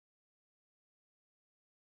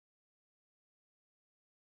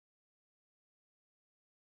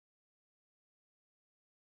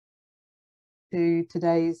to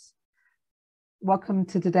today's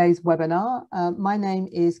webinar. My name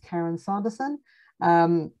is Karen Sanderson,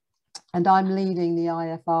 and I'm leading the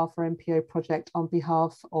IFR for MPO project on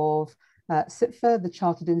behalf of CIPFA, the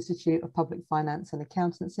Chartered Institute of Public Finance and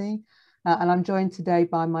Accountancy. And I'm joined today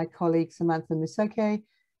by my colleague Samantha Musoke,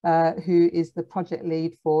 who is the project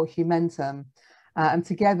lead for Humentum. And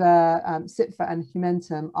together, CIPFA and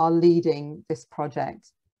Humentum are leading this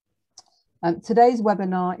project. Today's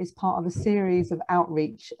webinar is part of a series of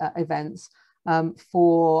outreach events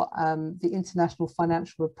for the International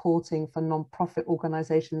Financial Reporting for Non-Profit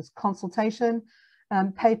Organisations consultation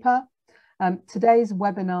paper. Today's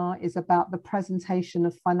webinar is about the presentation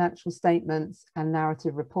of financial statements and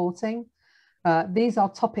narrative reporting. These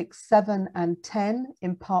are topics 7 and 10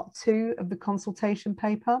 in part 2 of the consultation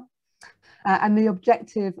paper. And the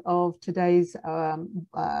objective of today's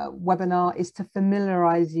webinar is to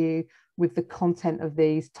familiarise you with the content of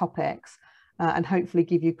these topics and hopefully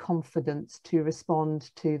give you confidence to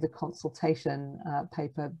respond to the consultation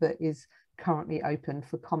paper that is currently open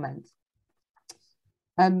for comment.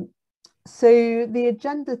 So the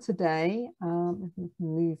agenda today, let me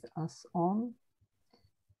move us on.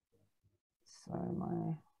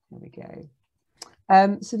 So here we go.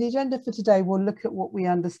 So the agenda for today will look at what we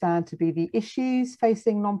understand to be the issues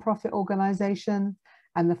facing non-profit organisations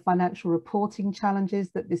and the financial reporting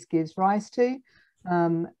challenges that this gives rise to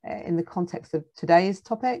in the context of today's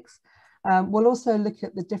topics. We'll also look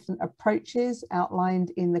at the different approaches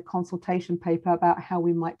outlined in the consultation paper about how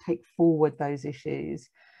we might take forward those issues.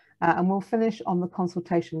 And we'll finish on the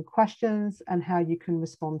consultation questions and how you can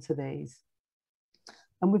respond to these.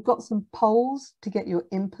 And we've got some polls to get your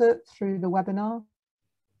input through the webinar.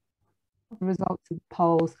 The results of the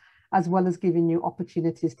polls, as well as giving you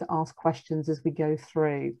opportunities to ask questions as we go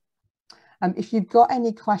through. If you've got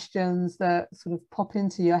any questions that sort of pop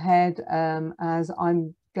into your head as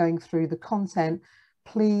I'm going through the content,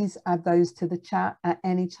 please add those to the chat at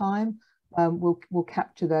any time. We'll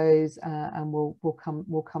capture those and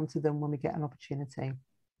we'll come to them when we get an opportunity.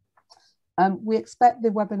 We expect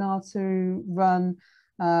the webinar to run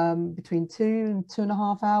between 2 and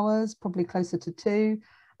 2.5 hours, probably closer to 2.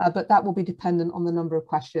 But that will be dependent on the number of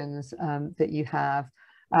questions that you have.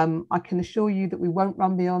 I can assure you that we won't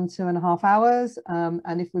run beyond 2.5 hours.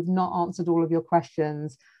 And if we've not answered all of your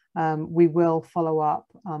questions, we will follow up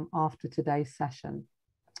after today's session.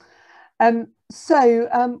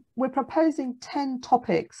 We're proposing 10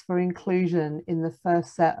 topics for inclusion in the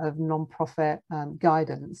first set of non-profit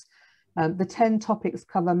guidance. The 10 topics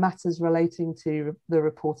cover matters relating to the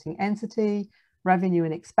reporting entity, revenue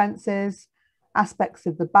and expenses, aspects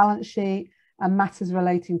of the balance sheet, and matters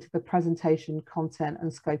relating to the presentation, content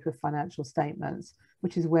and scope of financial statements,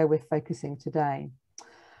 which is where we're focusing today.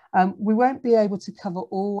 We won't be able to cover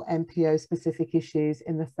all MPO specific issues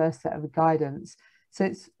in the first set of guidance, so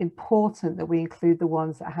it's important that we include the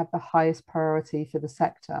ones that have the highest priority for the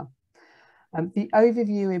sector. The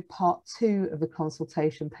overview in part 2 of the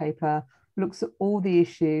consultation paper looks at all the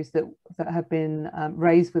issues that have been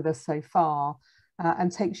raised with us so far,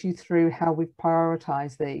 and takes you through how we've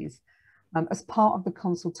prioritised these. As part of the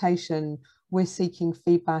consultation, we're seeking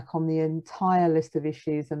feedback on the entire list of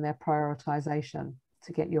issues and their prioritisation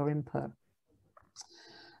to get your input.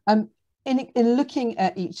 In looking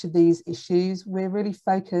at each of these issues, we're really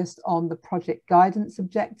focused on the project guidance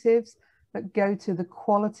objectives that go to the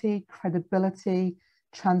quality, credibility,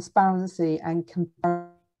 transparency and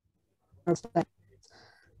comparison.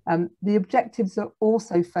 The objectives are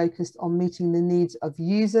also focused on meeting the needs of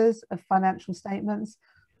users of financial statements,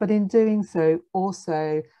 but in doing so,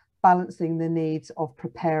 also balancing the needs of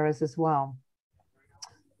preparers as well.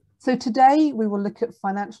 So today we will look at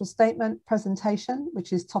financial statement presentation,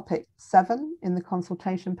 which is topic 7 in the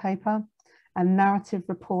consultation paper, and narrative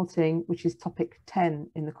reporting, which is topic 10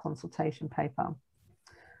 in the consultation paper.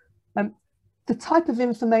 The type of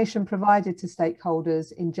information provided to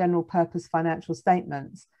stakeholders in general purpose financial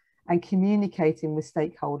statements and communicating with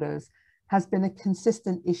stakeholders has been a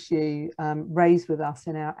consistent issue raised with us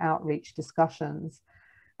in our outreach discussions.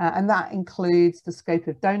 And that includes the scope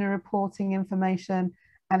of donor reporting information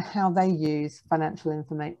and how they use financial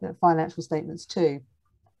statements too.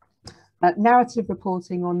 Narrative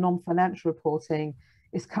reporting or non-financial reporting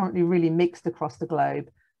is currently really mixed across the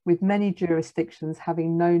globe, with many jurisdictions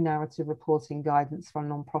having no narrative reporting guidance for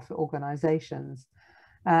non-profit organisations.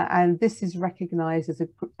 And this is recognised as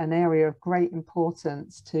an area of great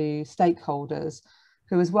importance to stakeholders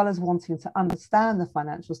who, as well as wanting to understand the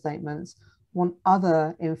financial statements, want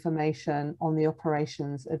other information on the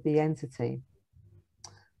operations of the entity.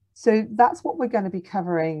 So that's what we're going to be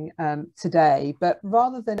covering today. But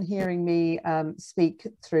rather than hearing me speak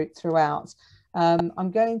throughout,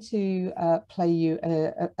 I'm going to play you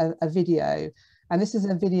a video. And this is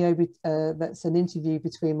a video that's an interview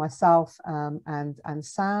between myself and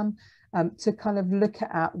Sam to kind of look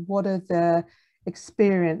at what are the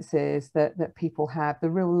experiences that people have, the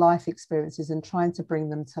real life experiences, and trying to bring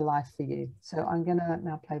them to life for you. So I'm going to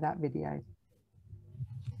now play that video.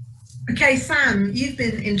 Okay, Sam, you've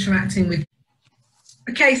been interacting with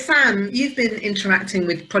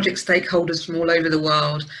project stakeholders from all over the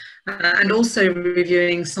world and also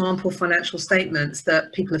reviewing sample financial statements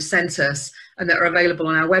that people have sent us and that are available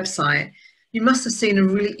on our website. You must have seen a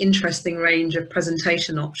really interesting range of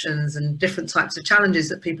presentation options and different types of challenges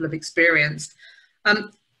that people have experienced.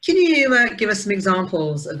 Can you give us some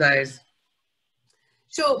examples of those?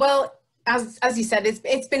 Sure. Well, as you said,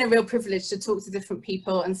 it's been a real privilege to talk to different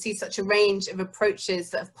people and see such a range of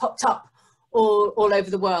approaches that have popped up all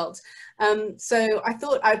over the world. So I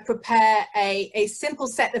thought I'd prepare a simple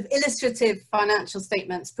set of illustrative financial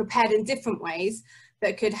statements prepared in different ways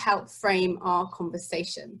that could help frame our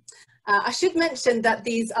conversation. I should mention that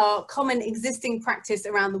these are common existing practice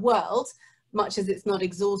around the world, much as it's not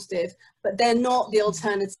exhaustive, but they're not the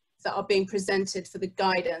alternatives that are being presented for the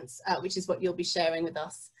guidance, which is what you'll be sharing with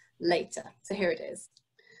us later. So here it is.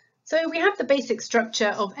 So we have the basic structure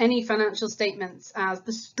of any financial statements as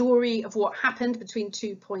the story of what happened between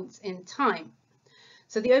 2 points in time.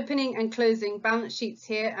 So the opening and closing balance sheets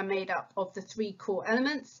here are made up of the 3 core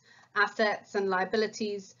elements, assets and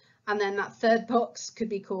liabilities, and then that third box could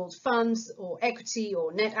be called funds or equity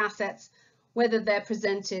or net assets, whether they're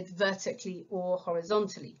presented vertically or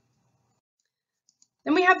horizontally.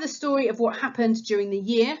 Then we have the story of what happened during the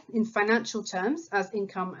year in financial terms as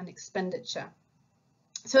income and expenditure.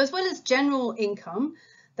 So as well as general income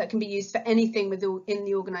that can be used for anything within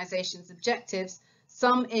the organisation's objectives,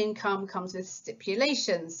 some income comes with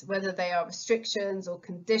stipulations, whether they are restrictions or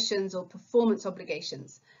conditions or performance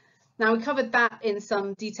obligations. Now, we covered that in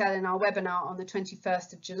some detail in our webinar on the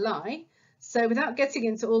 21st of July. So without getting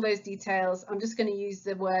into all those details, I'm just going to use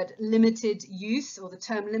the word limited use or the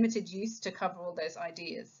term limited use to cover all those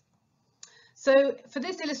ideas. So for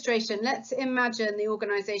this illustration, let's imagine the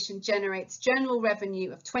organisation generates general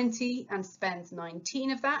revenue of 20 and spends 19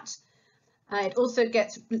 of that. It also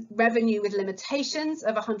gets revenue with limitations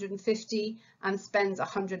of 150 and spends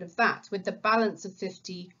 100 of that, with the balance of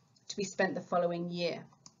 50 to be spent the following year.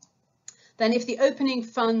 Then if the opening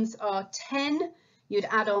funds are 10, you'd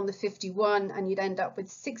add on the 51 and you'd end up with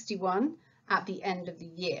 61 at the end of the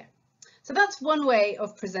year. So that's one way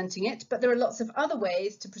of presenting it, but there are lots of other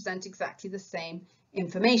ways to present exactly the same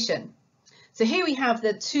information. So here we have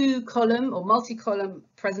the 2-column or multi-column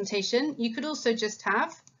presentation. You could also just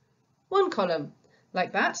have 1 column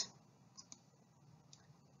like that.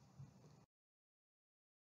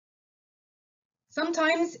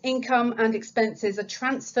 Sometimes income and expenses are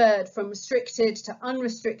transferred from restricted to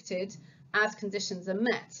unrestricted as conditions are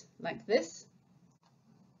met, like this.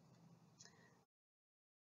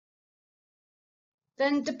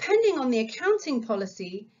 Then, depending on the accounting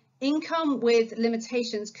policy, income with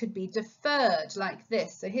limitations could be deferred like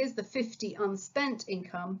this. So here's the 50 unspent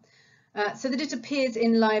income, so that it appears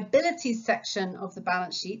in liabilities section of the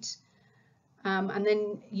balance sheet. And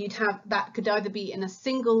then you'd have that could either be in a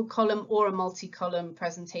single column or a multi-column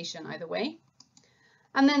presentation, either way.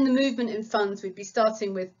 And then the movement in funds, we'd be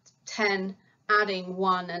starting with 10, adding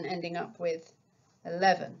 1 and ending up with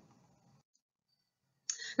 11.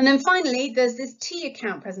 And then finally, there's this T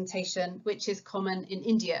account presentation, which is common in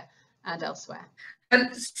India and elsewhere.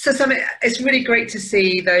 And so it's really great to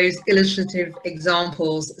see those illustrative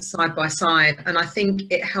examples side by side. And I think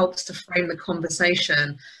it helps to frame the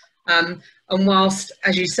conversation. And whilst,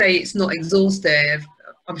 as you say, it's not exhaustive,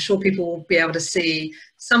 I'm sure people will be able to see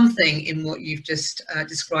something in what you've just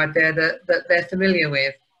described there that they're familiar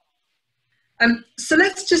with. So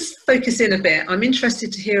let's just focus in a bit. I'm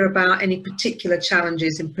interested to hear about any particular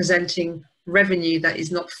challenges in presenting revenue that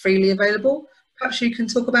is not freely available. Perhaps you can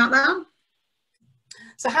talk about that.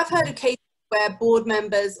 So I have heard of cases where board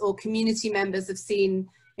members or community members have seen,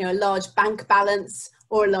 a large bank balance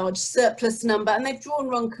or a large surplus number, and they've drawn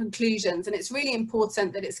wrong conclusions. And it's really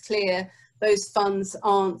important that it's clear those funds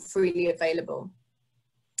aren't freely available.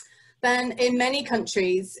 Then in many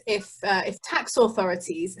countries, if tax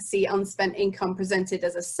authorities see unspent income presented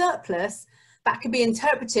as a surplus, that could be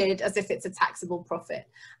interpreted as if it's a taxable profit.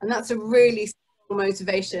 And that's a really strong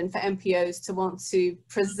motivation for MPOs to want to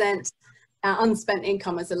present unspent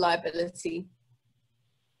income as a liability.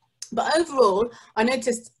 But overall, I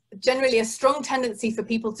noticed generally a strong tendency for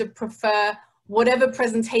people to prefer whatever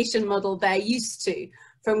presentation model they're used to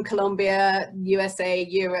from Colombia, USA,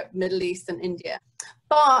 Europe, Middle East, and India.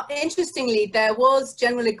 But interestingly, there was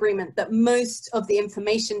general agreement that most of the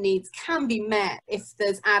information needs can be met if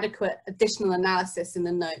there's adequate additional analysis in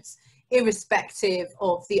the notes, irrespective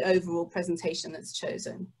of the overall presentation that's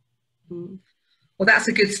chosen. Well, that's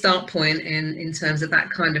a good start point in terms of that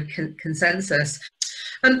kind of consensus.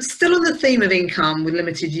 Still on the theme of income with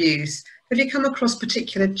limited use, have you come across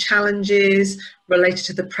particular challenges related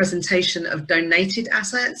to the presentation of donated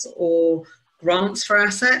assets or grants for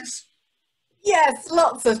assets? Yes,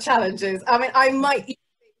 lots of challenges. I mean, I might think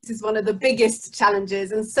this is one of the biggest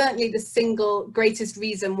challenges, and certainly the single greatest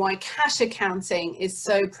reason why cash accounting is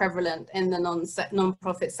so prevalent in the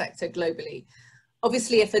non-profit sector globally.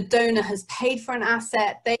 Obviously, if a donor has paid for an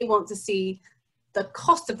asset, they want to see the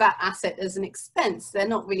cost of that asset as an expense. They're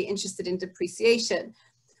not really interested in depreciation.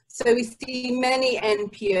 So we see many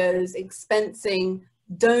NPOs expensing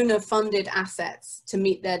donor-funded assets to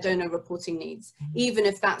meet their donor reporting needs, even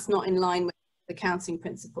if that's not in line with accounting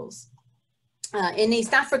principles. In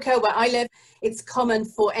East Africa, where I live, it's common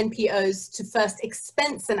for NPOs to first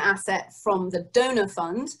expense an asset from the donor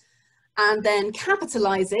fund and then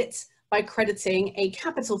capitalize it by crediting a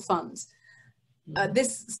capital fund.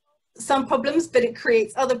 This some problems, but it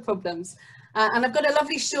creates other problems. And I've got a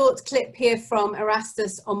lovely short clip here from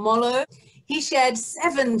Erastus Omolo. He shared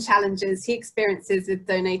 7 challenges he experiences with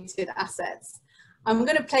donated assets. I'm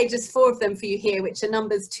going to play just 4 of them for you here, which are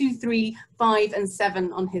numbers 2, 3, 5, and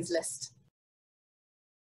 7 on his list.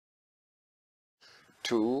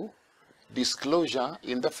 2, disclosure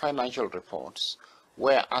in the financial reports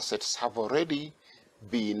where assets have already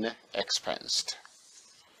been expensed.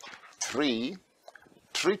 3,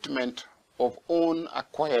 treatment of own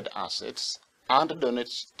acquired assets and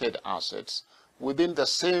donated assets within the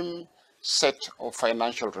same set of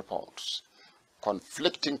financial reports.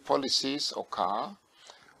 Conflicting policies occur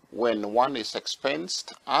when one is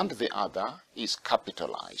expensed and the other is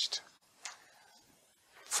capitalized.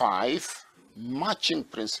 5, matching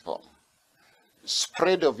principle.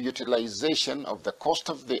 Spread of utilization of the cost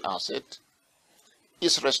of the asset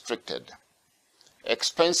is restricted.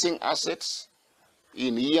 Expensing assets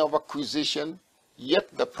in year of acquisition, yet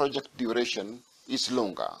the project duration is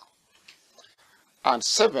longer. And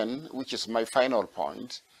 7, which is my final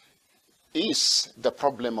point, is the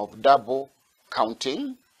problem of double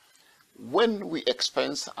counting. When we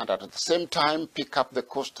expense and at the same time pick up the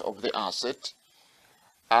cost of the asset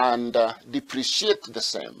and depreciate the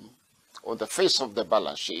same on the face of the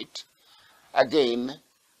balance sheet, again,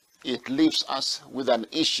 it leaves us with an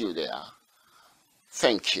issue there.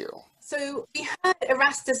 Thank you. So we heard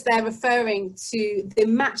Erastus there referring to the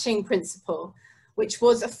matching principle, which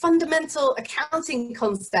was a fundamental accounting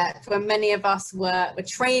concept when many of us were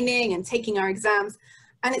training and taking our exams.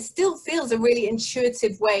 And it still feels a really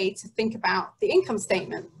intuitive way to think about the income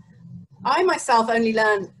statement. I myself only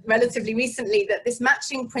learned relatively recently that this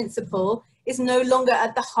matching principle is no longer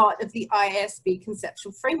at the heart of the IASB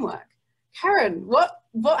conceptual framework. Karen,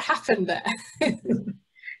 what happened there?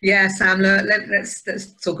 Yeah, Sam, let's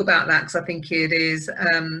talk about that, because I think it is,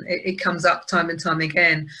 it comes up time and time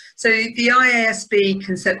again. So the IASB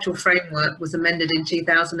conceptual framework was amended in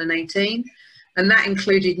 2018, and that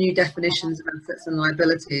included new definitions of assets and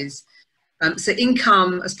liabilities. So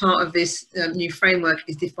income as part of this new framework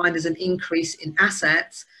is defined as an increase in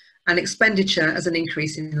assets and expenditure as an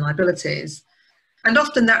increase in liabilities. And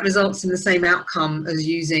often that results in the same outcome as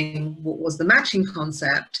using what was the matching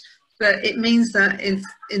concept, but it means that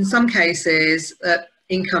in some cases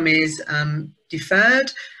income is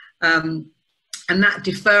deferred, and that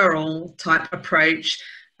deferral type approach,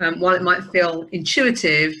 while it might feel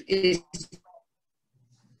intuitive, is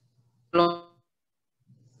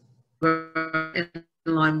in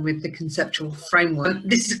line with the conceptual framework.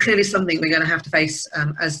 This is clearly something we're going to have to face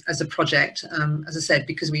as a project, as I said,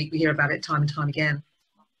 because we hear about it time and time again.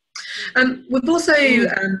 We've also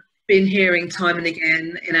been hearing time and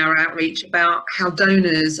again in our outreach about how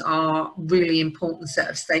donors are a really important set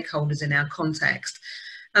of stakeholders in our context.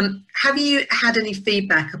 Have you had any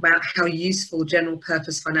feedback about how useful general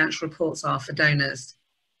purpose financial reports are for donors?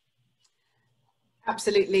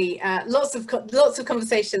 Absolutely, lots of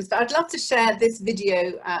conversations, but I'd love to share this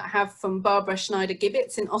video I have from Barbara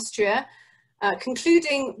Schneider-Gibbitz in Austria,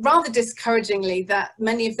 concluding rather discouragingly that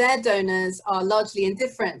many of their donors are largely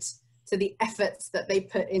indifferent to the efforts that they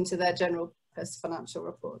put into their general purpose financial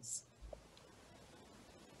reports.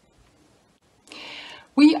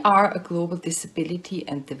 We are a global disability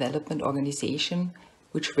and development organization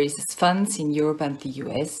which raises funds in Europe and the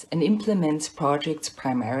US and implements projects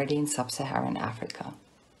primarily in sub-Saharan Africa.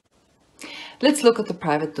 Let's look at the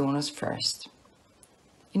private donors first.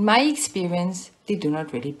 In my experience, they do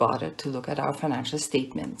not really bother to look at our financial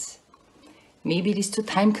statements. Maybe it is too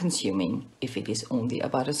time-consuming if it is only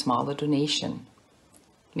about a smaller donation.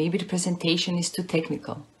 Maybe the presentation is too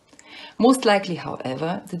technical. Most likely,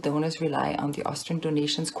 however, the donors rely on the Austrian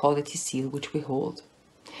Donations Quality Seal, which we hold.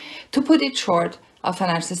 To put it short, our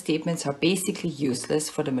financial statements are basically useless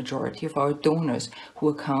for the majority of our donors, who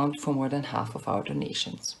account for more than half of our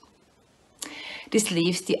donations. This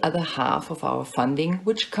leaves the other half of our funding,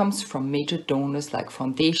 which comes from major donors like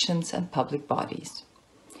foundations and public bodies.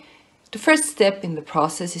 The first step in the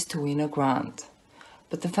process is to win a grant,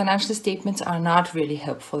 but the financial statements are not really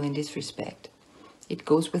helpful in this respect. It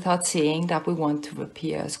goes without saying that we want to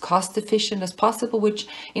appear as cost efficient as possible, which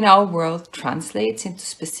in our world translates into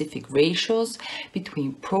specific ratios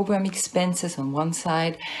between program expenses on one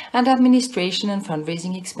side and administration and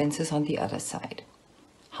fundraising expenses on the other side.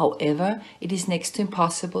 However, it is next to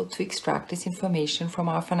impossible to extract this information from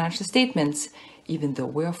our financial statements, even though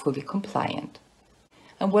we are fully compliant.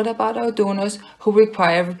 And what about our donors who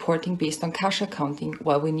require reporting based on cash accounting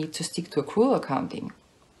while we need to stick to accrual accounting?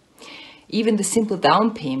 Even the simple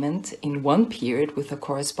down payment in one period with a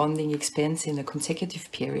corresponding expense in a consecutive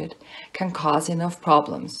period can cause enough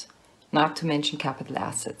problems, not to mention capital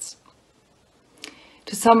assets.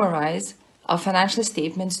 To summarize, our financial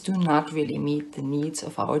statements do not really meet the needs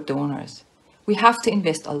of our donors. We have to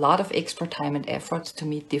invest a lot of extra time and effort to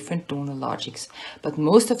meet different donor logics, but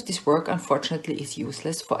most of this work, unfortunately, is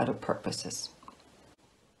useless for other purposes.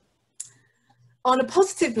 On a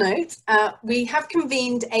positive note, we have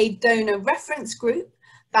convened a donor reference group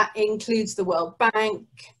that includes the World Bank,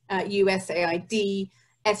 USAID,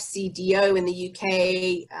 FCDO in the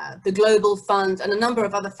UK, the Global Fund, and a number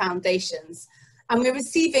of other foundations. And we're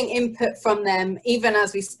receiving input from them, even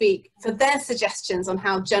as we speak, for their suggestions on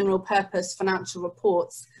how general purpose financial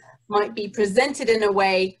reports might be presented in a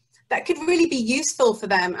way that could really be useful for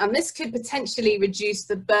them. And this could potentially reduce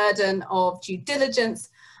the burden of due diligence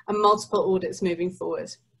and multiple audits moving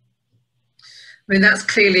forward. I mean, that's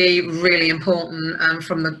clearly really important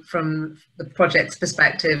from the project's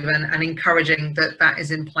perspective, and encouraging that that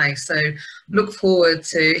is in place. So look forward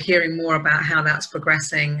to hearing more about how that's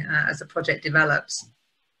progressing as the project develops.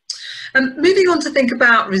 Moving on to think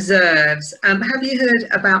about reserves, have you heard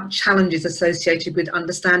about challenges associated with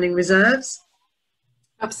understanding reserves?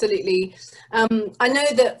 Absolutely. I know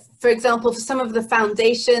that, for example, for some of the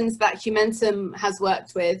foundations that Humentum has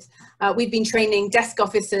worked with, we've been training desk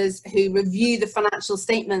officers who review the financial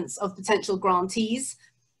statements of potential grantees.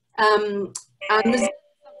 And this is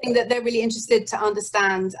something that they're really interested to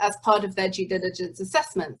understand as part of their due diligence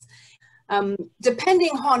assessment.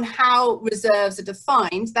 Depending on how reserves are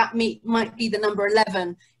defined, that might be the number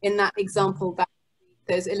 11 in that example,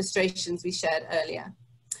 those illustrations we shared earlier.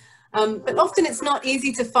 But often it's not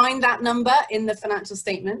easy to find that number in the financial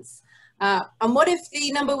statements. And what if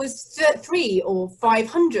the number was 3 or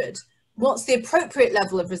 500? What's the appropriate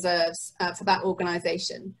level of reserves for that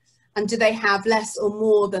organization? And do they have less or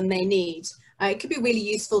more than they need? It could be really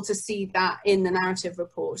useful to see that in the narrative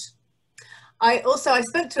report. I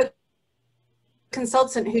spoke to a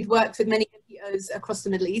consultant who'd worked with many NPOs across the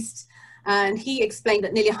Middle East, and he explained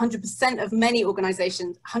that nearly 100% of many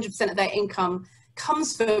organizations, 100% of their income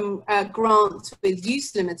comes from grants with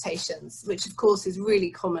use limitations, which of course is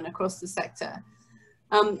really common across the sector.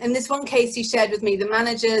 In this one case he shared with me, the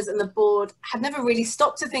managers and the board had never really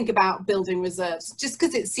stopped to think about building reserves, just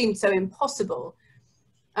because it seemed so impossible.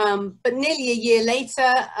 But nearly a year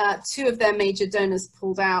later, 2 of their major donors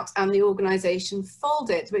pulled out and the organization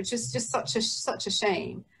folded, which is just such a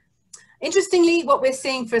shame. Interestingly, what we're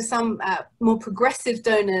seeing for some more progressive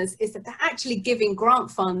donors is that they're actually giving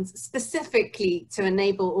grant funds specifically to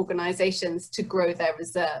enable organizations to grow their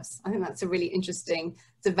reserves. I think that's a really interesting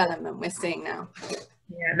development we're seeing now.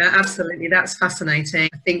 Yeah, no, absolutely. That's fascinating.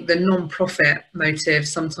 I think the non-profit motive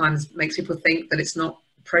sometimes makes people think that it's not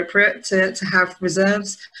appropriate to have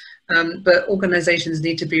reserves, but organizations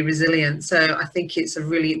need to be resilient. So I think it's a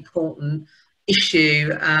really important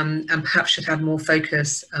issue, and perhaps should have more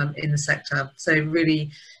focus in the sector. So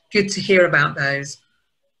really good to hear about those.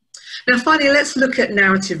 Now finally, let's look at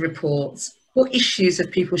narrative reports. What issues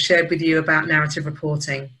have people shared with you about narrative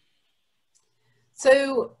reporting?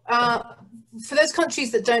 So for those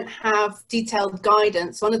countries that don't have detailed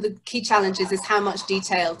guidance, one of the key challenges is how much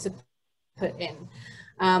detail to put in.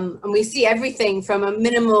 And we see everything from a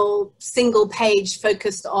minimal single page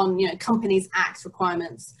focused on, Companies Act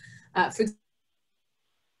requirements. For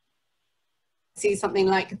see something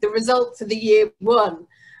like the results of the year 1,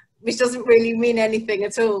 which doesn't really mean anything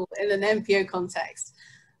at all in an NPO context.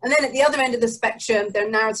 And then at the other end of the spectrum, there are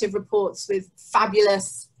narrative reports with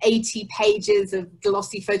fabulous 80 pages of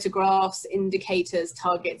glossy photographs, indicators,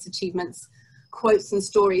 targets, achievements, quotes and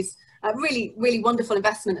stories. Really, really wonderful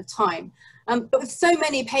investment of time. But with so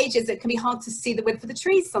many pages, it can be hard to see the wood for the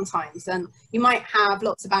trees sometimes. And you might have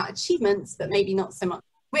lots about achievements, but maybe not so much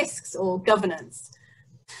risks or governance.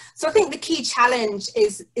 So I think the key challenge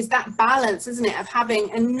is that balance, isn't it, of having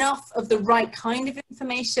enough of the right kind of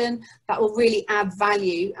information that will really add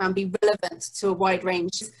value and be relevant to a wide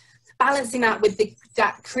range. Balancing that with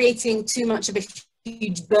that creating too much of a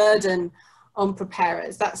huge burden on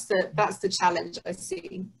preparers. That's the challenge I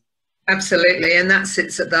see. Absolutely, and that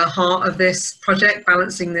sits at the heart of this project,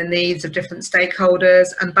 balancing the needs of different stakeholders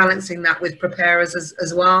and balancing that with preparers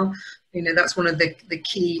as well. You know, that's one of the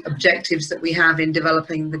key objectives that we have in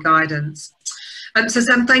developing the guidance. So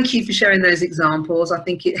Sam, thank you for sharing those examples. I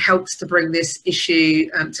think it helps to bring this issue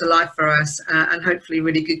to life for us and hopefully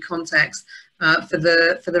really good context for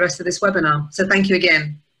the rest of this webinar. So thank you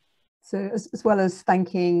again. So as well as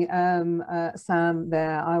thanking Sam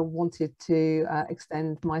there, I wanted to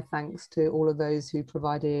extend my thanks to all of those who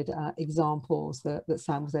provided examples that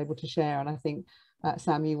Sam was able to share. And I think,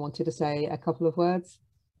 Sam, you wanted to say a couple of words?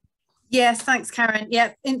 Yes, thanks, Karen.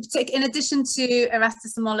 Yeah, in addition to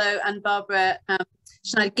Erastus Amolo and Barbara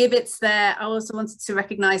Schneider-Gibbets there, I also wanted to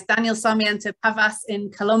recognise Daniel Sarmiento Pavas in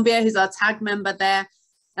Colombia, who's our tag member there,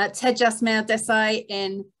 Tejas Meher Desai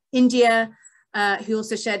in India, who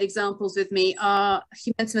also shared examples with me, our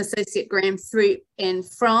Humentum associate Graham Throop in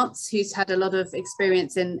France, who's had a lot of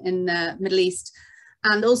experience in the Middle East,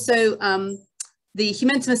 and also the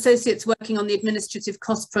Humentum associates working on the administrative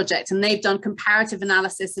cost project, and they've done comparative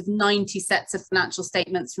analysis of 90 sets of financial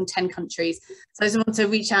statements from 10 countries. So I just want to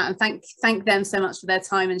reach out and thank them so much for their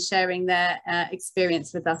time and sharing their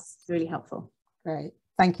experience with us. It's really helpful. Great,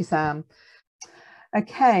 thank you, Sam.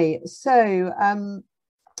 Okay, so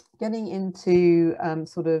getting into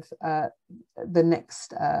sort of the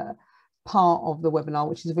next part of the webinar,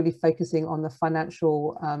 which is really focusing on the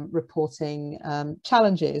financial reporting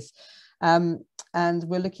challenges. And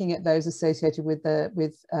we're looking at those associated with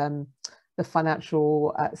the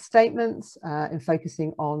financial statements and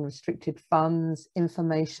focusing on restricted funds,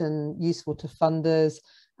 information useful to funders,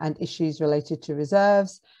 and issues related to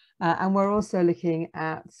reserves. And we're also looking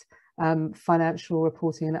at financial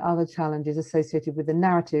reporting and other challenges associated with the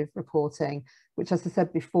narrative reporting, which, as I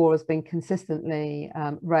said before, has been consistently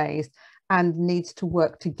raised and needs to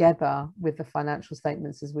work together with the financial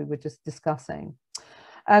statements, as we were just discussing.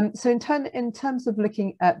 So in terms of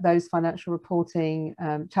looking at those financial reporting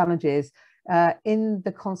challenges, in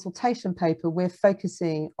the consultation paper, we're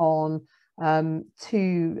focusing on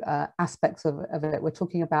two aspects of it. We're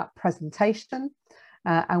talking about presentation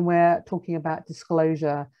and we're talking about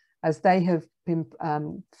disclosure, as they have been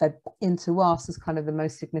fed into us as kind of the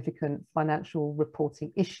most significant financial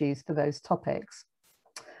reporting issues for those topics.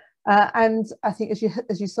 And I think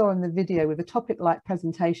as you saw in the video, with a topic like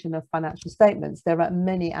presentation of financial statements, there are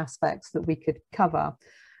many aspects that we could cover.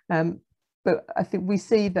 But I think we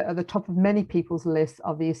see that at the top of many people's lists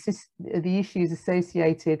are the issues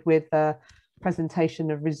associated with the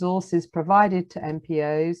presentation of resources provided to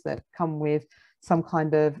NPOs that come with some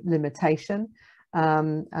kind of limitation.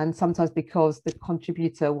 And sometimes because the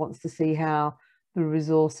contributor wants to see how the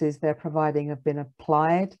resources they're providing have been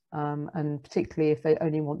applied, and particularly if they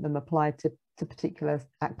only want them applied to particular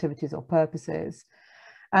activities or purposes.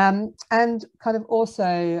 And kind of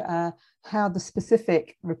also how the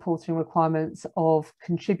specific reporting requirements of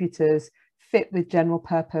contributors fit with general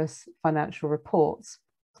purpose financial reports.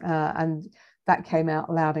 And that came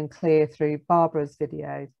out loud and clear through Barbara's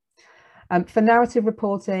video. For narrative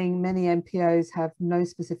reporting, many NPOs have no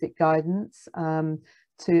specific guidance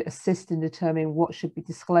to assist in determining what should be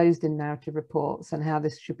disclosed in narrative reports and how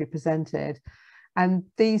this should be presented. And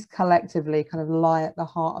these collectively kind of lie at the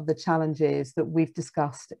heart of the challenges that we've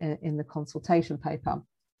discussed in the consultation paper.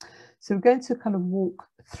 So we're going to kind of walk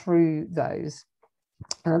through those.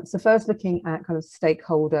 So first, looking at kind of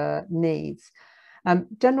stakeholder needs.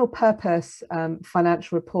 General purpose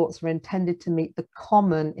financial reports are intended to meet the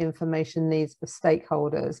common information needs of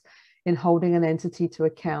stakeholders in holding an entity to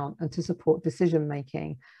account and to support decision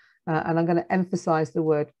making. And I'm going to emphasize the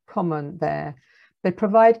word common there. They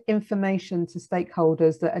provide information to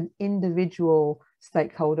stakeholders that an individual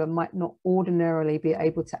stakeholder might not ordinarily be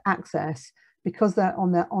able to access because they're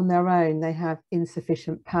on their own, they have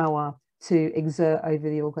insufficient power to exert over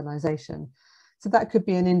the organization. So that could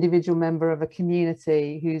be an individual member of a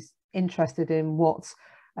community who's interested in what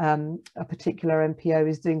a particular NPO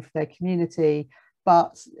is doing for their community,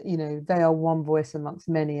 but they are one voice amongst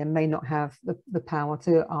many and may not have the power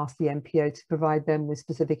to ask the NPO to provide them with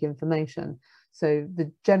specific information. So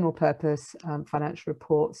the general purpose financial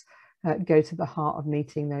reports go to the heart of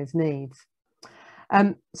meeting those needs.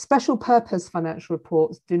 Special purpose financial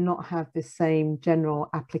reports do not have the same general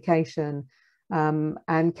application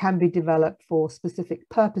and can be developed for specific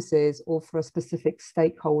purposes or for a specific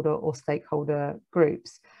stakeholder or stakeholder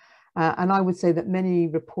groups. And I would say that many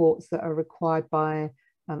reports that are required by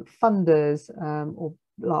funders or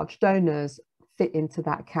large donors fit into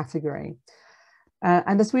that category.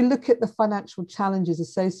 And as we look at the financial challenges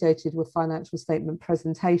associated with financial statement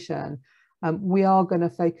presentation, we are going to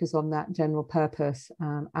focus on that general purpose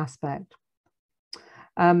aspect.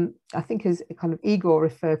 I think, as kind of Igor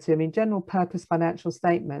referred to, general purpose financial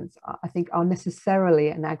statements, I think, are necessarily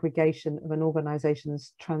an aggregation of an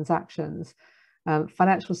organization's transactions.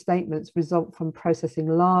 Financial statements result from processing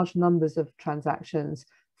large numbers of transactions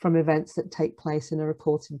from events that take place in a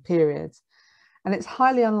reporting period. And it's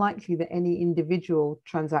highly unlikely that any individual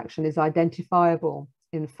transaction is identifiable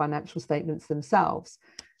in financial statements themselves,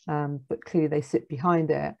 but clearly they sit behind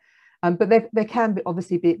it. But there can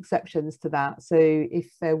obviously be exceptions to that. So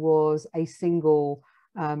if there was a single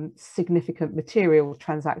significant material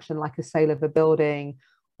transaction, like a sale of a building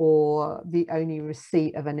or the only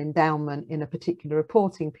receipt of an endowment in a particular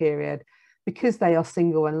reporting period, because they are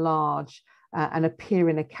single and large and appear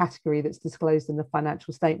in a category that's disclosed in the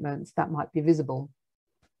financial statements, that might be visible.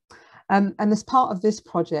 And as part of this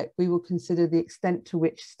project, we will consider the extent to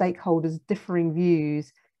which stakeholders' differing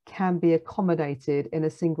views can be accommodated in a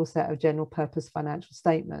single set of general purpose financial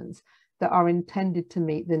statements that are intended to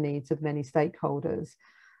meet the needs of many stakeholders.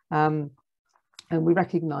 And we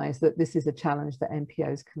recognise that this is a challenge that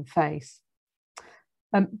NPOs can face.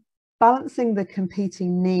 Balancing the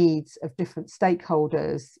competing needs of different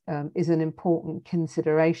stakeholders is an important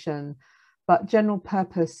consideration, but general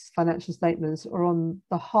purpose financial statements are on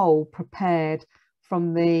the whole prepared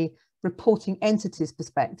from the reporting entity's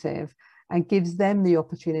perspective and gives them the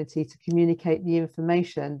opportunity to communicate the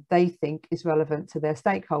information they think is relevant to their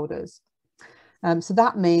stakeholders. So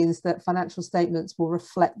that means that financial statements will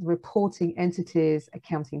reflect the reporting entity's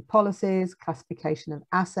accounting policies, classification of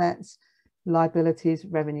assets, liabilities,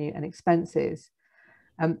 revenue, and expenses.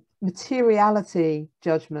 Materiality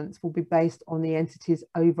judgments will be based on the entity's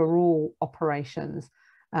overall operations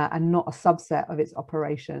and not a subset of its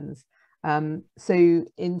operations. So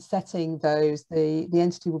in setting those, the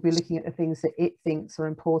entity will be looking at the things that it thinks are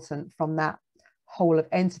important from that whole of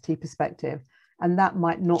entity perspective, and that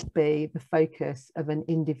might not be the focus of an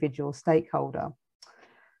individual stakeholder.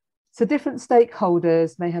 So different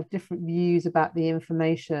stakeholders may have different views about the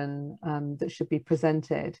information that should be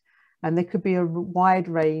presented, and there could be a wide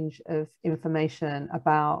range of information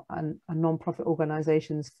about a non-profit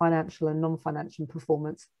organisation's financial and non-financial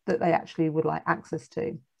performance that they actually would like access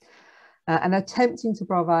to. And attempting to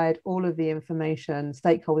provide all of the information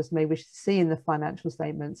stakeholders may wish to see in the financial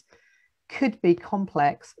statements could be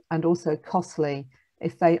complex and also costly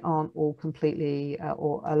if they aren't all completely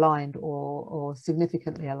or aligned or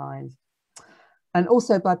significantly aligned. And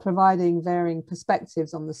also, by providing varying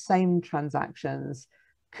perspectives on the same transactions,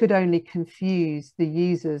 could only confuse the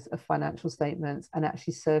users of financial statements and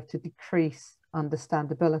actually serve to decrease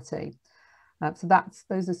understandability. So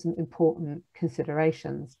those are some important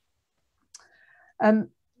considerations.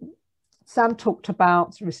 Sam talked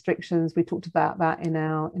about restrictions. We talked about that in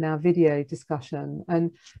our video discussion,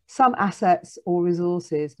 and some assets or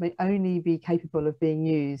resources may only be capable of being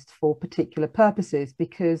used for particular purposes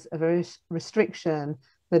because of a restriction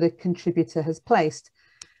that a contributor has placed.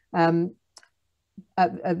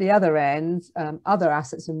 At the other end, other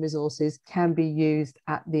assets and resources can be used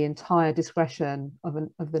at the entire discretion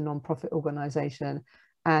of the non-profit organisation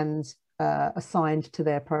and assigned to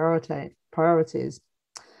their priorities.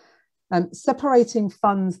 Separating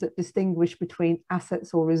funds that distinguish between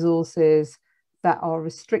assets or resources that are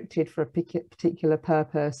restricted for a particular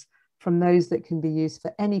purpose from those that can be used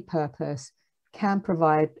for any purpose can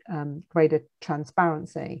provide greater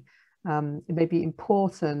transparency. It may be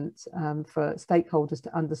important for stakeholders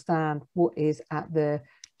to understand what is at the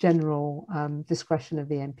general discretion of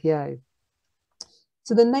the NPO.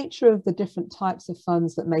 So the nature of the different types of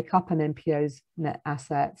funds that make up an NPO's net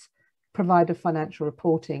assets provide a financial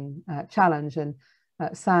reporting challenge, and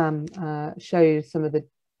Sam showed some of the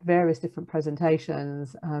various different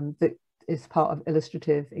presentations that is part of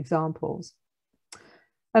illustrative examples.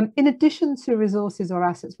 In addition to resources or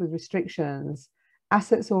assets with restrictions,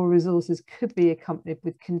 assets or resources could be accompanied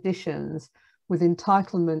with conditions with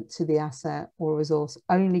entitlement to the asset or resource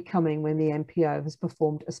only coming when the NPO has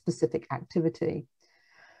performed a specific activity.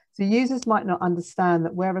 So users might not understand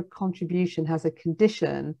that where a contribution has a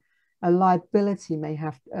condition, a liability may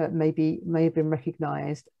have been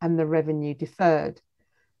recognised and the revenue deferred.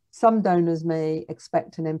 Some donors may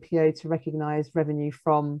expect an NPO to recognise revenue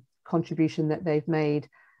from contribution that they've made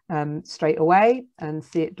straight away and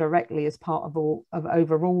see it directly as part of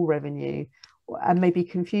overall revenue, and may be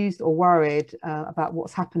confused or worried about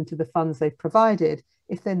what's happened to the funds they've provided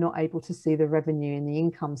if they're not able to see the revenue in the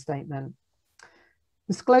income statement.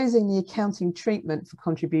 Disclosing the accounting treatment for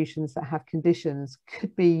contributions that have conditions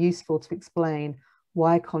could be useful to explain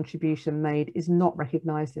why a contribution made is not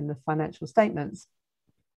recognised in the financial statements.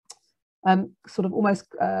 Sort of almost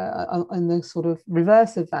in the sort of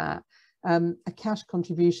reverse of that, a cash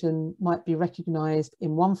contribution might be recognised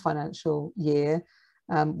in one financial year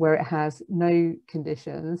where it has no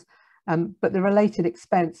conditions, but the related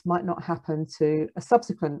expense might not happen to a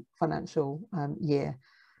subsequent financial year.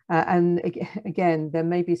 And again, there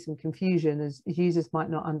may be some confusion as users might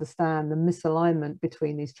not understand the misalignment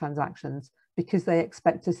between these transactions because they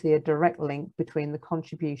expect to see a direct link between the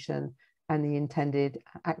contribution and the intended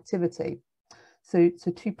activity. So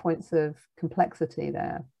 2 points of complexity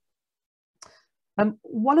there.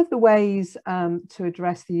 One of the ways to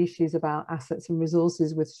address the issues about assets and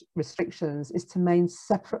resources with restrictions is to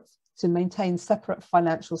maintain separate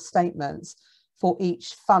financial statements for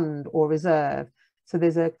each fund or reserve. So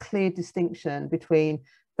there's a clear distinction between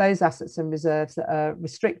those assets and reserves that are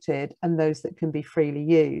restricted and those that can be freely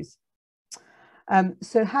used.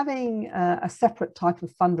 So having a separate type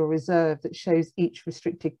of fund or reserve that shows each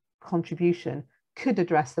restricted contribution could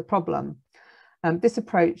address the problem. This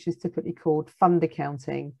approach is typically called fund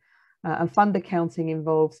accounting, and fund accounting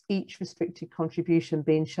involves each restricted contribution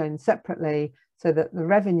being shown separately so that the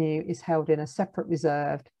revenue is held in a separate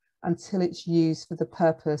reserve until it's used for the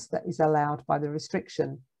purpose that is allowed by the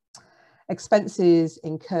restriction. Expenses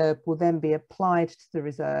incurred will then be applied to the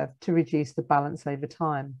reserve to reduce the balance over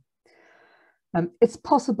time. It's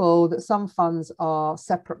possible that some funds are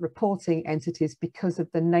separate reporting entities because of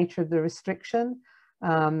the nature of the restriction.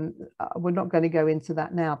 We're not going to go into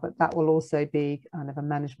that now, but that will also be kind of a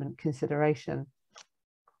management consideration.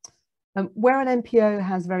 Where an NPO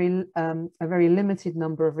has a very limited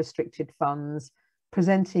number of restricted funds,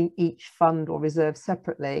 presenting each fund or reserve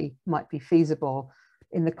separately might be feasible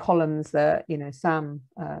in the columns that Sam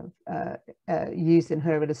used in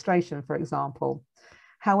her illustration, for example.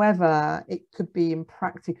 However, it could be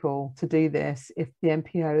impractical to do this if the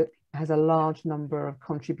NPO has a large number of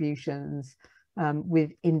contributions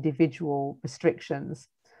with individual restrictions.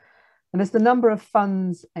 And as the number of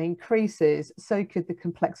funds increases, so could the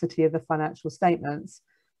complexity of the financial statements.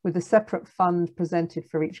 With a separate fund presented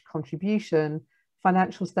for each contribution,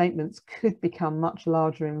 financial statements could become much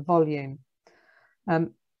larger in volume.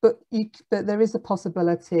 But there is a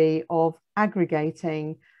possibility of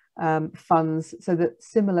aggregating funds so that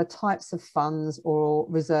similar types of funds or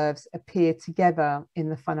reserves appear together in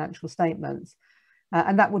the financial statements.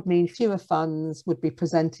 And that would mean fewer funds would be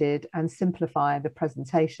presented and simplify the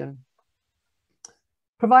presentation.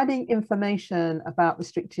 Providing information about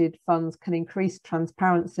restricted funds can increase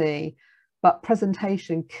transparency, but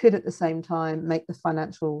presentation could at the same time make the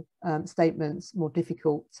financial statements more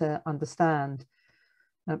difficult to understand.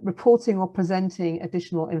 Reporting or presenting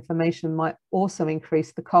additional information might also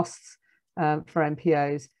increase the costs for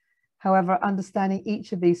NPOs. However, understanding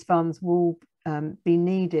each of these funds will be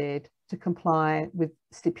needed to comply with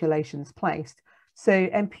stipulations placed. So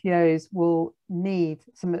NPOs will need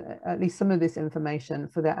at least some of this information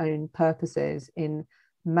for their own purposes in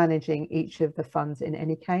managing each of the funds in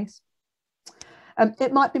any case.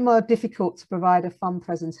 It might be more difficult to provide a fund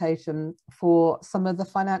presentation for some of the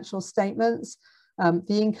financial statements. The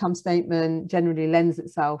income statement generally lends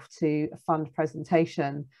itself to a fund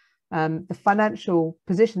presentation. The financial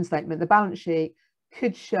position statement, the balance sheet,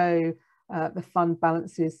 could show the fund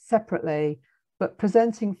balances separately, but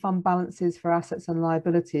presenting fund balances for assets and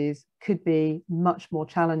liabilities could be much more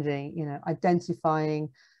challenging. Identifying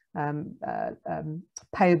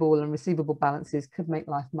payable and receivable balances could make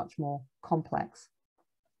life much more complex.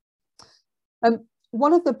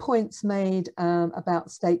 One of the points made about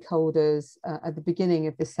stakeholders at the beginning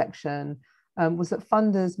of this section was that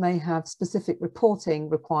funders may have specific reporting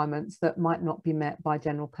requirements that might not be met by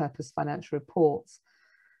general purpose financial reports.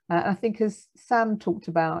 I think, as Sam talked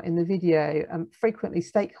about in the video, frequently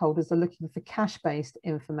stakeholders are looking for cash-based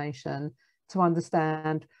information to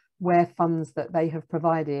understand where funds that they have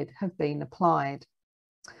provided have been applied.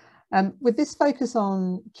 With this focus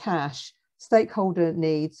on cash, stakeholder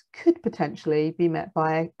needs could potentially be met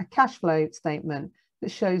by a cash flow statement that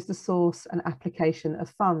shows the source and application of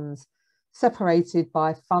funds, separated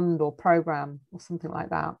by fund or program or something like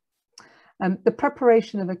that. The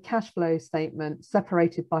preparation of a cash flow statement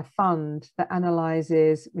separated by fund that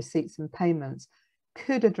analyses receipts and payments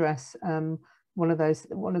could address one of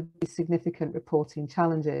these significant reporting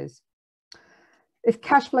challenges. If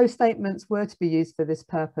cash flow statements were to be used for this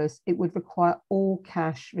purpose, it would require all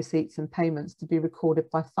cash receipts and payments to be recorded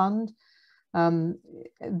by fund.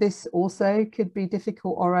 This also could be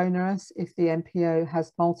difficult or onerous if the NPO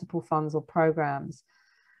has multiple funds or programs.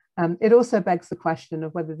 It also begs the question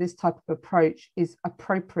of whether this type of approach is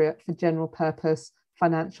appropriate for general purpose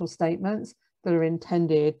financial statements that are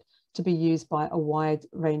intended to be used by a wide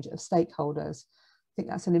range of stakeholders. I think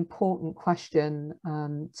that's an important question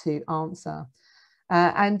to answer.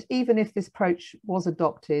 And even if this approach was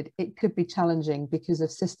adopted, it could be challenging because of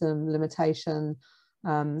system limitation,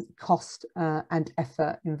 cost and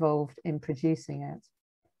effort involved in producing it.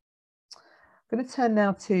 I'm going to turn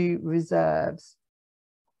now to reserves.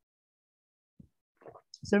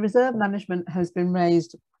 So reserve management has been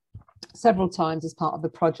raised several times as part of the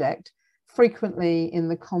project, frequently in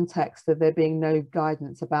the context of there being no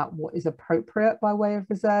guidance about what is appropriate by way of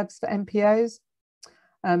reserves for NPOs.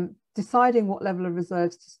 Deciding what level of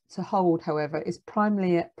reserves to hold, however, is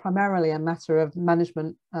primarily a matter of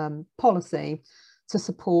management policy to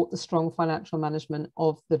support the strong financial management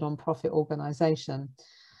of the non-profit organisation.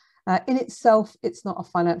 In itself, it's not a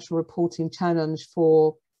financial reporting challenge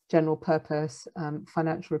for general purpose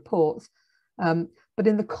financial reports, but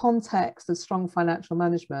in the context of strong financial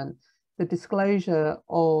management, the disclosure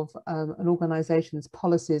of an organisation's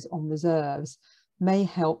policies on reserves may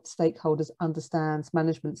help stakeholders understand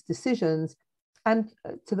management's decisions and,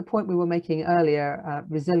 to the point we were making earlier,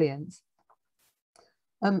 resilience.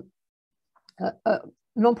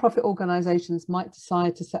 Non-profit organisations might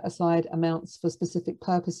decide to set aside amounts for specific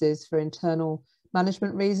purposes for internal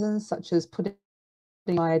management reasons, such as putting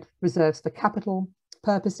aside reserves for capital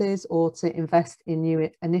purposes or to invest in new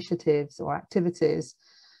initiatives or activities.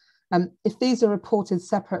 If these are reported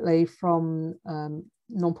separately from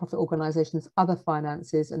non-profit organisations' other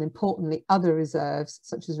finances and, importantly, other reserves,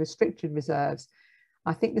 such as restricted reserves,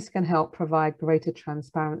 I think this can help provide greater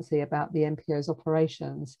transparency about the NPO's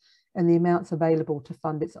operations and the amounts available to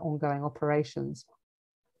fund its ongoing operations.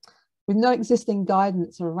 With no existing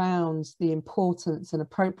guidance around the importance and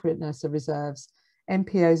appropriateness of reserves,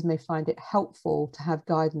 NPOs may find it helpful to have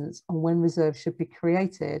guidance on when reserves should be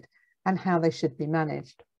created and how they should be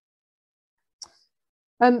managed.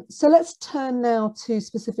 So let's turn now to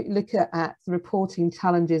specifically look at the reporting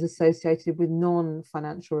challenges associated with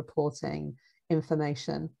non-financial reporting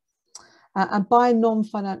information. And by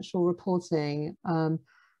non-financial reporting,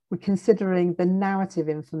 we're considering the narrative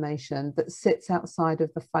information that sits outside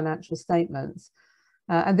of the financial statements.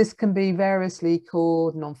 And this can be variously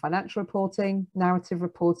called non-financial reporting, narrative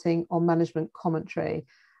reporting, or management commentary.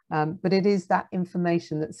 But it is that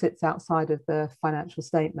information that sits outside of the financial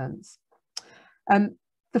statements.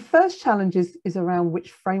 The first challenge is around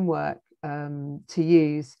which framework to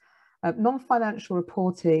use. Non-financial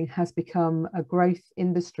reporting has become a growth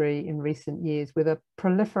industry in recent years with a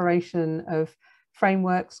proliferation of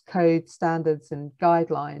frameworks, codes, standards, and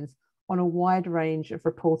guidelines on a wide range of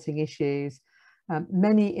reporting issues,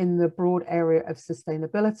 many in the broad area of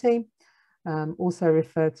sustainability, also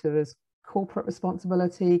referred to as corporate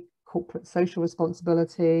responsibility, corporate social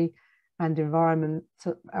responsibility, and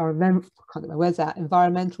environmental,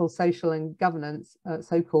 social, and governance,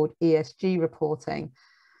 so-called ESG reporting.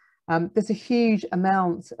 There's a huge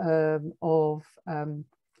amount of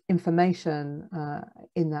information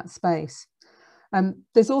in that space.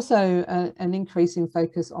 There's also an increasing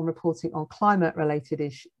focus on reporting on climate-related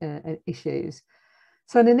issues.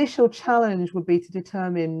 So an initial challenge would be to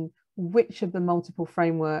determine which of the multiple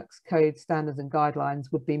frameworks, codes, standards, and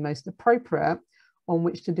guidelines would be most appropriate on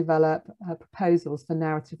which to develop proposals for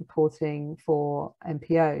narrative reporting for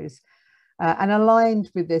NPOs. And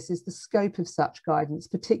aligned with this is the scope of such guidance,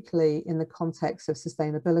 particularly in the context of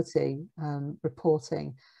sustainability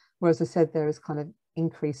reporting, where, as I said, there is kind of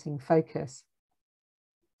increasing focus.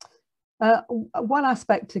 One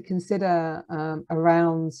aspect to consider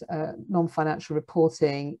around non-financial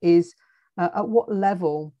reporting is at what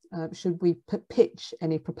level should we pitch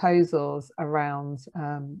any proposals around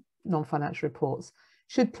non-financial reports?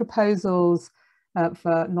 Should proposals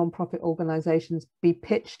for non-profit organisations be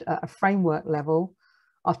pitched at a framework level,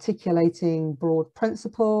 articulating broad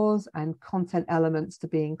principles and content elements to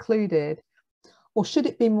be included? Or should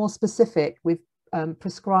it be more specific with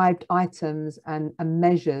prescribed items and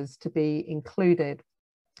measures to be included.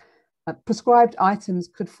 Prescribed items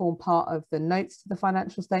could form part of the notes to the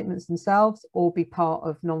financial statements themselves or be part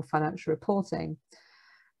of non-financial reporting.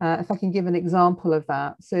 If I can give an example of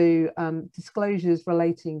that, so disclosures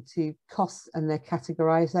relating to costs and their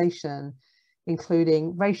categorization,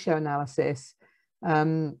 including ratio analysis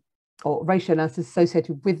or ratio analysis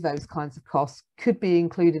associated with those kinds of costs, could be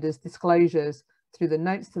included as disclosures through the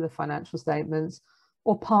notes to the financial statements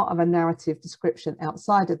or part of a narrative description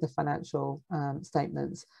outside of the financial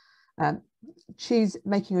statements.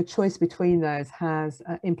 Making a choice between those has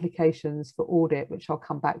implications for audit, which I'll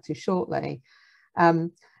come back to shortly.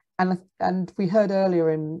 And we heard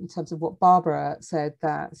earlier in terms of what Barbara said,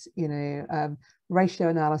 that ratio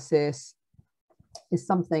analysis is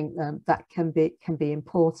something that can be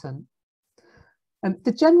important.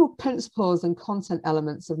 The general principles and content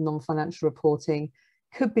elements of non-financial reporting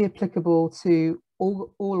could be applicable to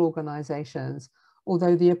all organisations,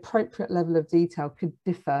 although the appropriate level of detail could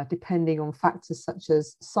differ depending on factors such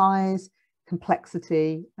as size,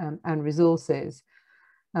 complexity, and resources.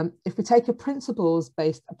 If we take a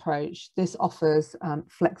principles-based approach, this offers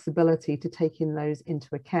flexibility to take those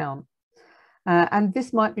into account. And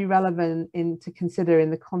this might be relevant to consider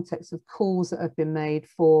in the context of calls that have been made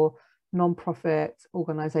for non-profit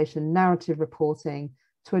organisation narrative reporting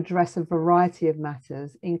to address a variety of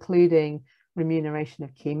matters, including remuneration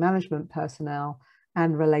of key management personnel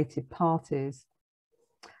and related parties.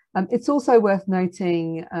 It's also worth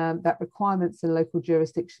noting that requirements in local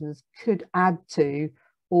jurisdictions could add to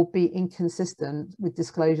or be inconsistent with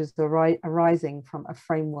disclosures arising from a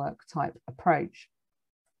framework type approach.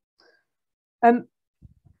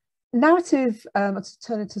 Narrative, let's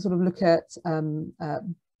turn it to sort of look at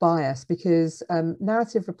bias, because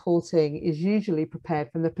narrative reporting is usually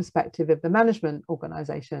prepared from the perspective of the management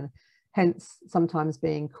organisation, hence sometimes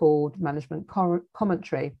being called management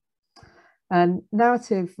commentary. And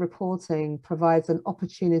narrative reporting provides an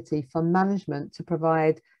opportunity for management to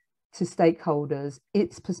provide to stakeholders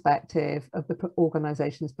its perspective of the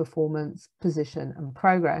organisation's performance, position and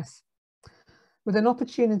progress. With an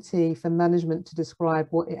opportunity for management to describe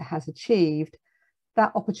what it has achieved,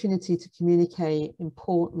 that opportunity to communicate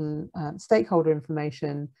important stakeholder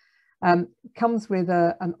information comes with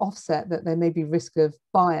an offset that there may be risk of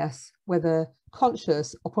bias, whether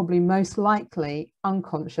conscious or probably most likely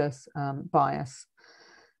unconscious bias.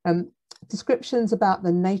 Descriptions about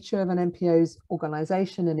the nature of an NPO's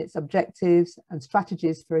organisation and its objectives and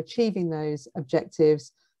strategies for achieving those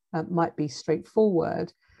objectives might be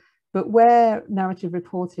straightforward. But where narrative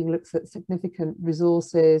reporting looks at significant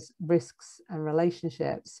resources, risks and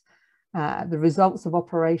relationships, the results of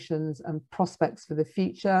operations and prospects for the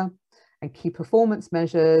future, and key performance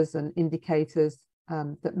measures and indicators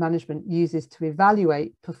that management uses to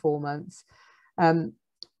evaluate performance,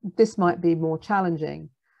 this might be more challenging.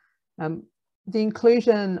 The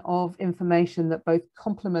inclusion of information that both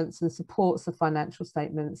complements and supports the financial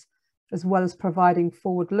statements, as well as providing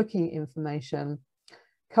forward-looking information,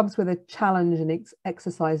 comes with a challenge in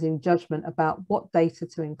exercising judgment about what data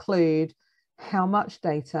to include, how much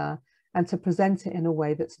data, and to present it in a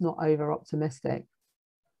way that's not over-optimistic.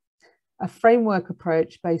 A framework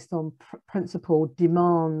approach based on principle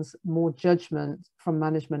demands more judgment from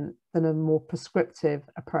management than a more prescriptive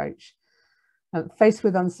approach. Faced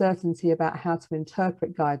with uncertainty about how to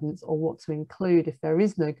interpret guidance or what to include if there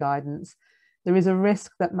is no guidance, there is a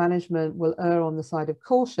risk that management will err on the side of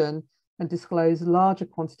caution and disclose larger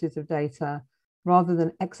quantities of data rather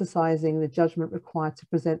than exercising the judgment required to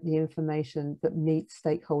present the information that meets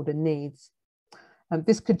stakeholder needs.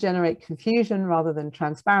 This could generate confusion rather than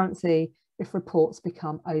transparency if reports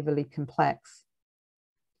become overly complex.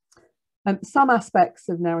 Some aspects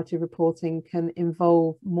of narrative reporting can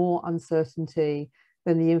involve more uncertainty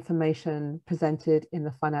than the information presented in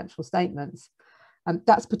the financial statements.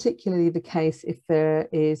 That's particularly the case if there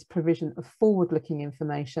is provision of forward-looking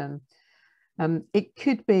information. It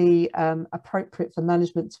could be appropriate for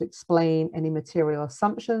management to explain any material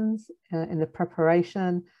assumptions in the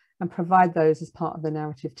preparation and provide those as part of the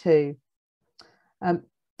narrative too.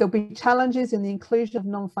 There'll be challenges in the inclusion of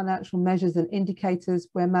non-financial measures and indicators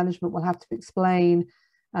where management will have to explain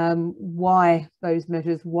why those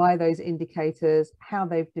measures, why those indicators, how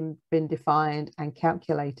they've been defined and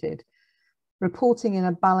calculated. Reporting in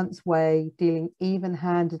a balanced way, dealing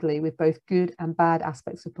even-handedly with both good and bad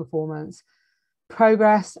aspects of performance,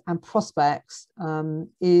 progress and prospects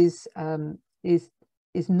is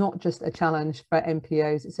not just a challenge for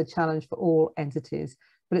NPOs, it's a challenge for all entities,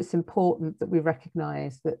 but it's important that we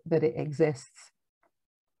recognise that it exists.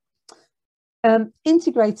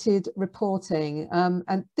 Integrated reporting,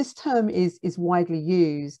 and this term is widely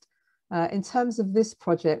used. In terms of this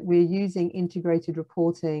project, we're using integrated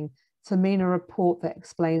reporting to mean a report that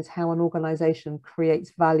explains how an organization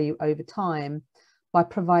creates value over time by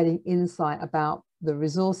providing insight about the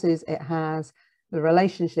resources it has, the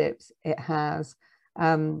relationships it has,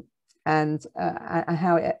 and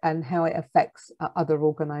how it affects other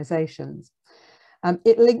organizations.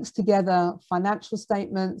 It links together financial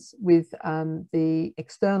statements with the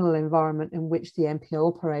external environment in which the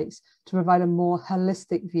NPO operates to provide a more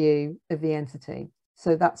holistic view of the entity.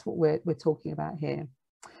 So that's what we're talking about here.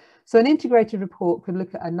 So an integrated report could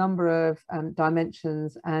look at a number of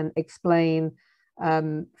dimensions and explain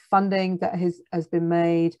funding that has been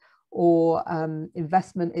made, or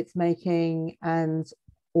investment it's making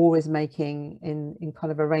or is making in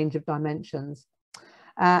kind of a range of dimensions.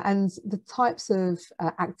 And the types of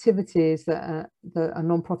activities that a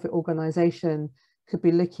non-profit organization could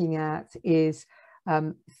be looking at is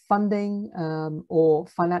funding or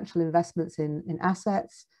financial investments in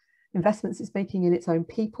assets, investments it's making in its own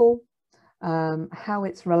people, how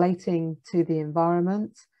it's relating to the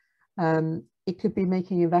environment. It could be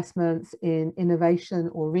making investments in innovation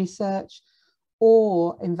or research,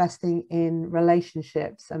 or investing in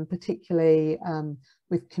relationships, and particularly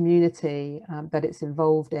with community that it's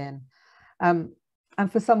involved in. And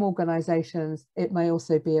for some organizations, it may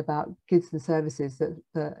also be about goods and services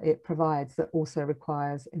that it provides that also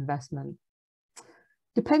requires investment.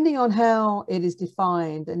 Depending on how it is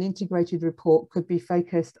defined, an integrated report could be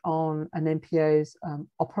focused on an NPO's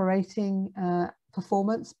operating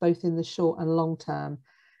performance, both in the short and long term,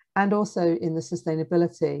 and also in the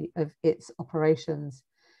sustainability of its operations.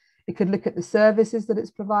 It could look at the services that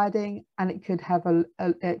it's providing, and it could have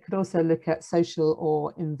it could also look at social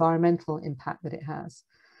or environmental impact that it has.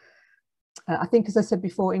 I think, as I said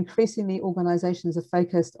before, increasingly organizations are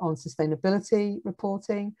focused on sustainability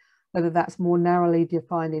reporting, whether that's more narrowly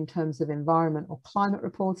defined in terms of environment or climate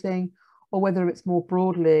reporting, or whether it's more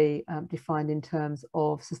broadly defined in terms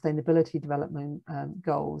of sustainability development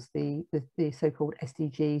goals, the so-called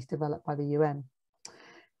SDGs developed by the UN.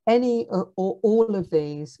 Any or all of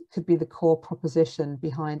these could be the core proposition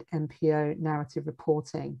behind NPO narrative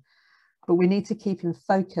reporting, but we need to keep in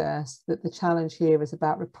focus that the challenge here is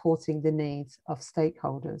about reporting the needs of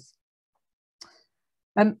stakeholders.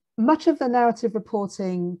 Much of the narrative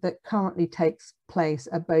reporting that currently takes place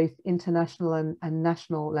at both international and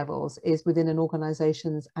national levels is within an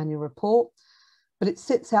organization's annual report, but it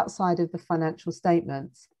sits outside of the financial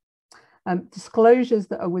statements. Disclosures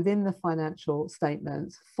that are within the financial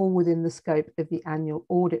statements fall within the scope of the annual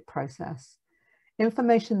audit process.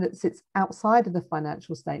 Information that sits outside of the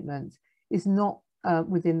financial statement is not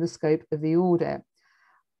within the scope of the audit.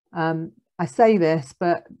 I say this,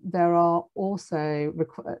 but there are also,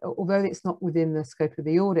 although it's not within the scope of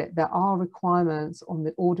the audit, there are requirements on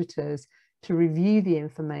the auditors to review the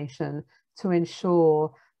information to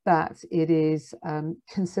ensure that it is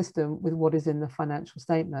consistent with what is in the financial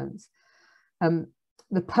statements.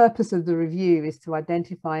 The purpose of the review is to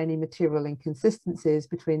identify any material inconsistencies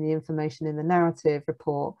between the information in the narrative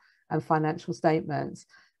report and financial statements,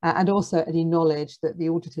 and also any knowledge that the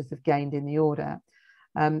auditors have gained in the audit.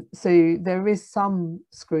 So there is some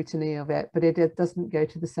scrutiny of it, but it doesn't go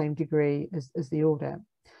to the same degree as the audit.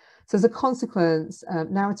 So as a consequence,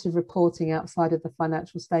 narrative reporting outside of the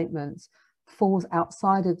financial statements falls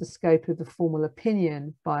outside of the scope of the formal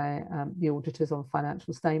opinion by the auditors on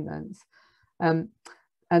financial statements. And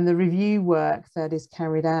the review work that is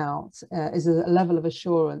carried out is a level of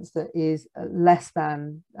assurance that is less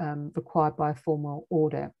than required by a formal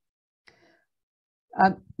audit.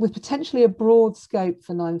 With potentially a broad scope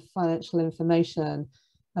for non-financial information,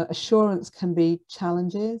 assurance can be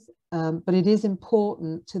challenges, but it is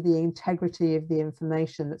important to the integrity of the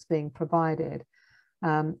information that's being provided,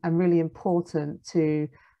 and really important to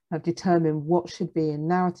determine what should be in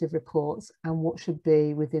narrative reports and what should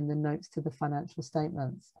be within the notes to the financial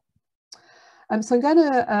statements. So I'm going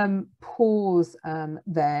to pause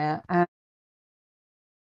there.